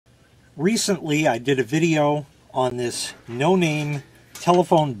Recently, I did a video on this no-name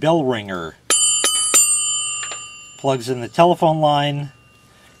telephone bell ringer. Plugs in the telephone line,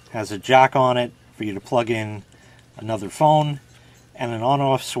 has a jack on it for you to plug in another phone, and an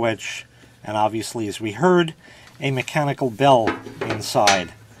on-off switch, and obviously, as we heard, a mechanical bell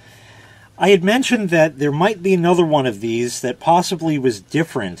inside. I had mentioned that there might be another one of these that possibly was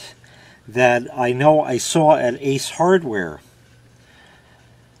different that I know I saw at Ace Hardware.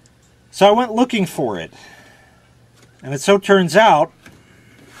 So I went looking for it, and it so turns out...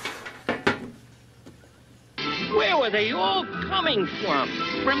 Where were they all coming from?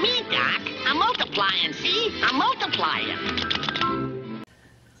 From me, Doc. I'm multiplying, see? I'm multiplying.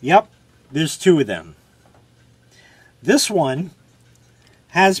 Yep, there's two of them. This one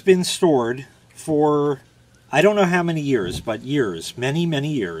has been stored for, I don't know how many years, but years, many,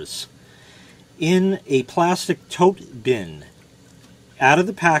 many years, in a plastic tote bin. Out of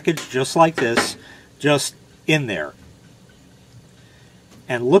the package, just like this, just in there.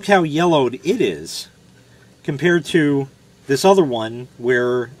 And look how yellowed it is compared to this other one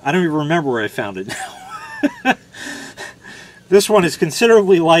where, I don't even remember where I found it now. This one is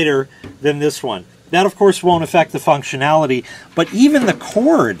considerably lighter than this one. That, of course, won't affect the functionality, but even the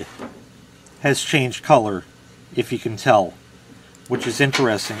cord has changed color, if you can tell, which is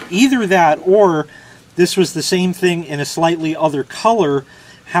interesting. Either that or this was the same thing in a slightly other color.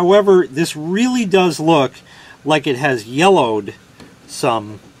 However, this really does look like it has yellowed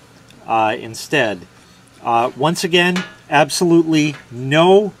some instead. Once again, absolutely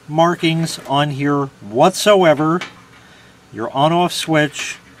no markings on here whatsoever. Your on-off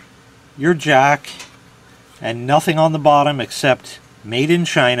switch, your jack, and nothing on the bottom except made in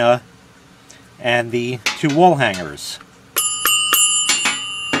China and the two wall hangers.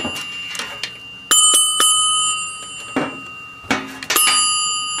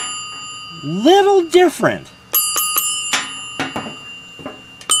 Little different. A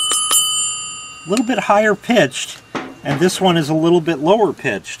little bit higher pitched, and this one is a little bit lower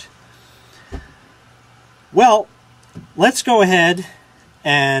pitched. Well, let's go ahead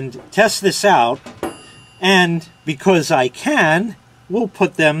and test this out, and because I can, we'll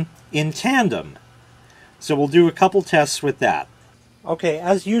put them in tandem. So we'll do a couple tests with that. Okay,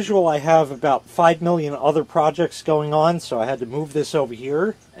 as usual, I have about 5 million other projects going on, so I had to move this over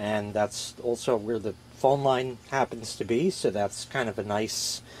here, and that's also where the phone line happens to be, so that's kind of a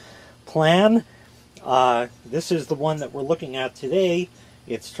nice plan. This is the one that we're looking at today.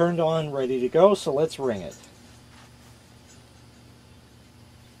 It's turned on, ready to go, so let's ring it.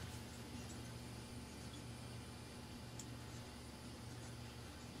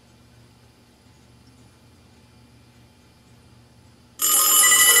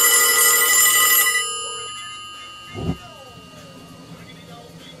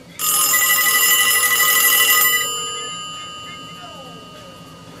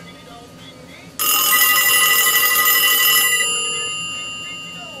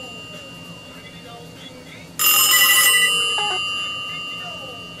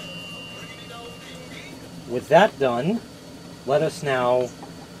 With that done, let us now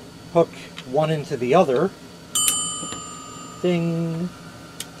hook one into the other. Ding!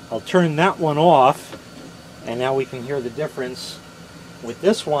 I'll turn that one off, and now we can hear the difference with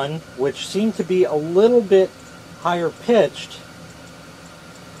this one, which seemed to be a little bit higher pitched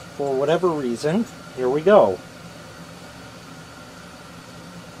for whatever reason. Here we go.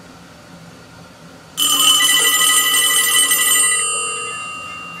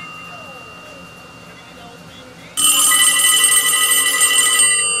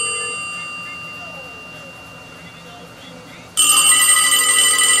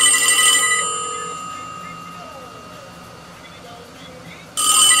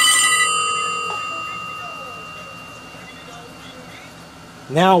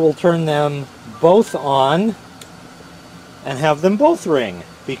 Now we'll turn them both on and have them both ring,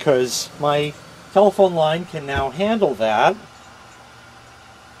 because my telephone line can now handle that.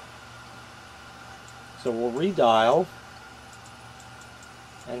 So we'll redial,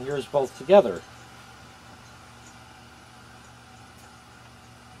 and here's both together.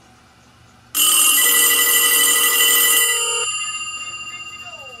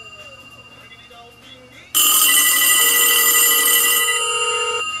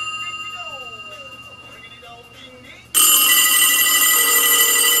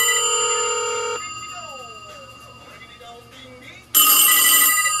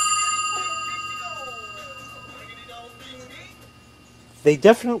 They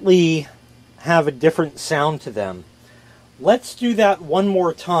definitely have a different sound to them. Let's do that one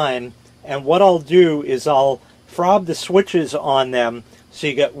more time, and what I'll do is I'll fob the switches on them So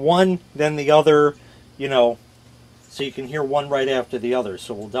you get one, then the other, you know, so you can hear one right after the other.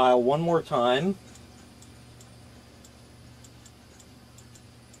 So we'll dial one more time.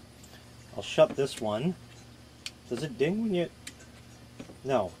 I'll shut this one. Does it ding when you...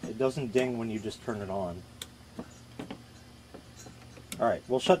 No, it doesn't ding when you just turn it on. Alright,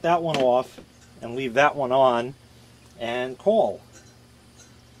 we'll shut that one off and leave that one on and call.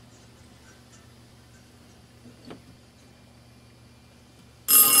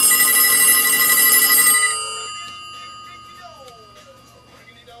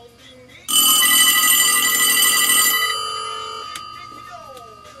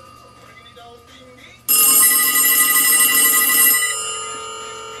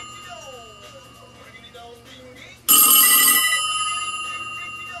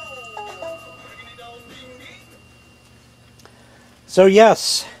 So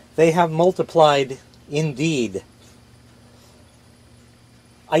yes, they have multiplied indeed.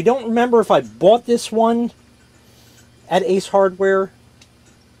 I don't remember if I bought this one at Ace Hardware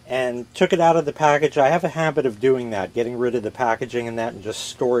and took it out of the package. I have a habit of doing that, getting rid of the packaging and that and just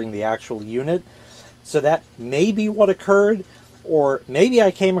storing the actual unit. So that may be what occurred, or maybe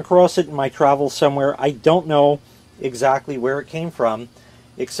I came across it in my travels somewhere. I don't know exactly where it came from,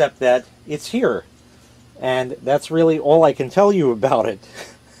 except that it's here. And that's really all I can tell you about it.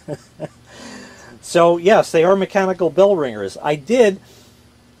 So yes, they are mechanical bell ringers. I did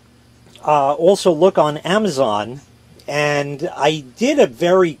also look on Amazon, and I did a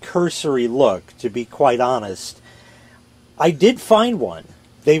very cursory look, to be quite honest. I did find one.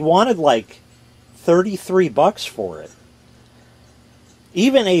 They wanted like $33 for it.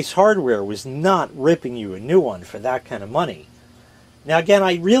 Even Ace Hardware was not ripping you a new one for that kind of money. Now again,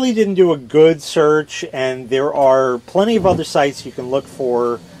 I really didn't do a good search, and there are plenty of other sites you can look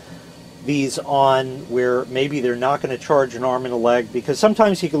for these on where maybe they're not going to charge an arm and a leg, because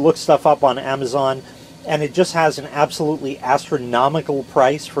sometimes you can look stuff up on Amazon and it just has an absolutely astronomical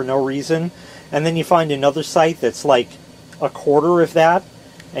price for no reason, and then you find another site that's like a quarter of that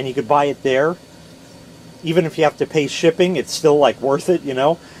and you could buy it there. Even if you have to pay shipping, it's still like worth it, you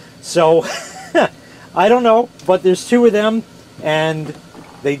know. So I don't know, but there's two of them, and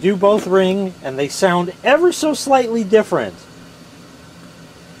they do both ring, and they sound ever so slightly different.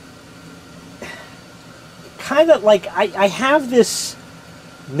 Kind of like, I have this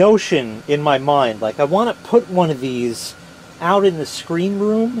notion in my mind, like I want to put one of these out in the screen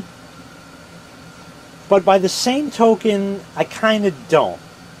room, but by the same token, I kind of don't,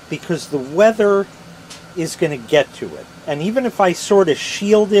 because the weather is going to get to it. And even if I sort of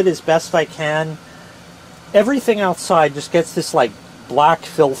shield it as best I can, everything outside just gets this like black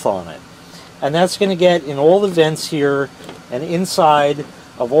filth on it, and that's going to get in all the vents here and inside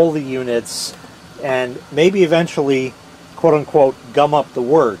of all the units, and maybe eventually, quote unquote, gum up the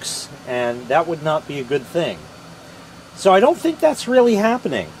works, and that would not be a good thing. So I don't think that's really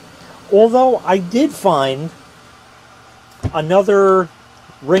happening, although I did find another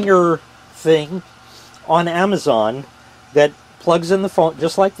ringer thing on Amazon that plugs in the phone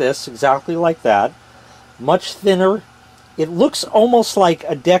just like this, exactly like that. Much thinner. It looks almost like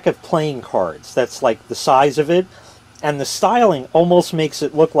a deck of playing cards. That's like the size of it. And the styling almost makes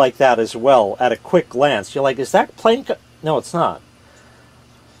it look like that as well at a quick glance. You're like, is that playing card? No, it's not.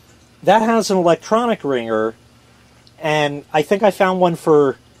 That has an electronic ringer, and I think I found one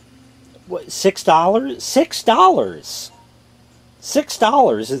for what, $6? $6!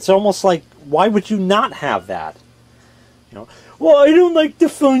 $6! It's almost like, why would you not have that? You know, well, I don't like the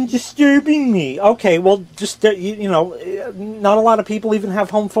phone disturbing me. Okay, well, just, you know, not a lot of people even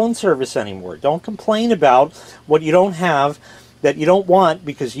have home phone service anymore. Don't complain about what you don't have, that you don't want,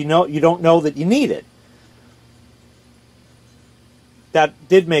 because you don't know that you need it. That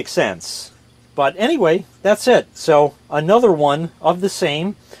did make sense. But anyway, that's it. So, another one of the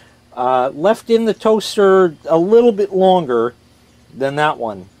same. Left in the toaster a little bit longer than that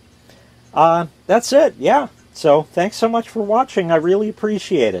one. That's it, yeah. So, thanks so much for watching. I really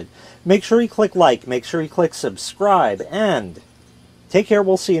appreciate it. Make sure you click like, make sure you click subscribe, and take care.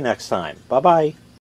 We'll see you next time. Bye-bye.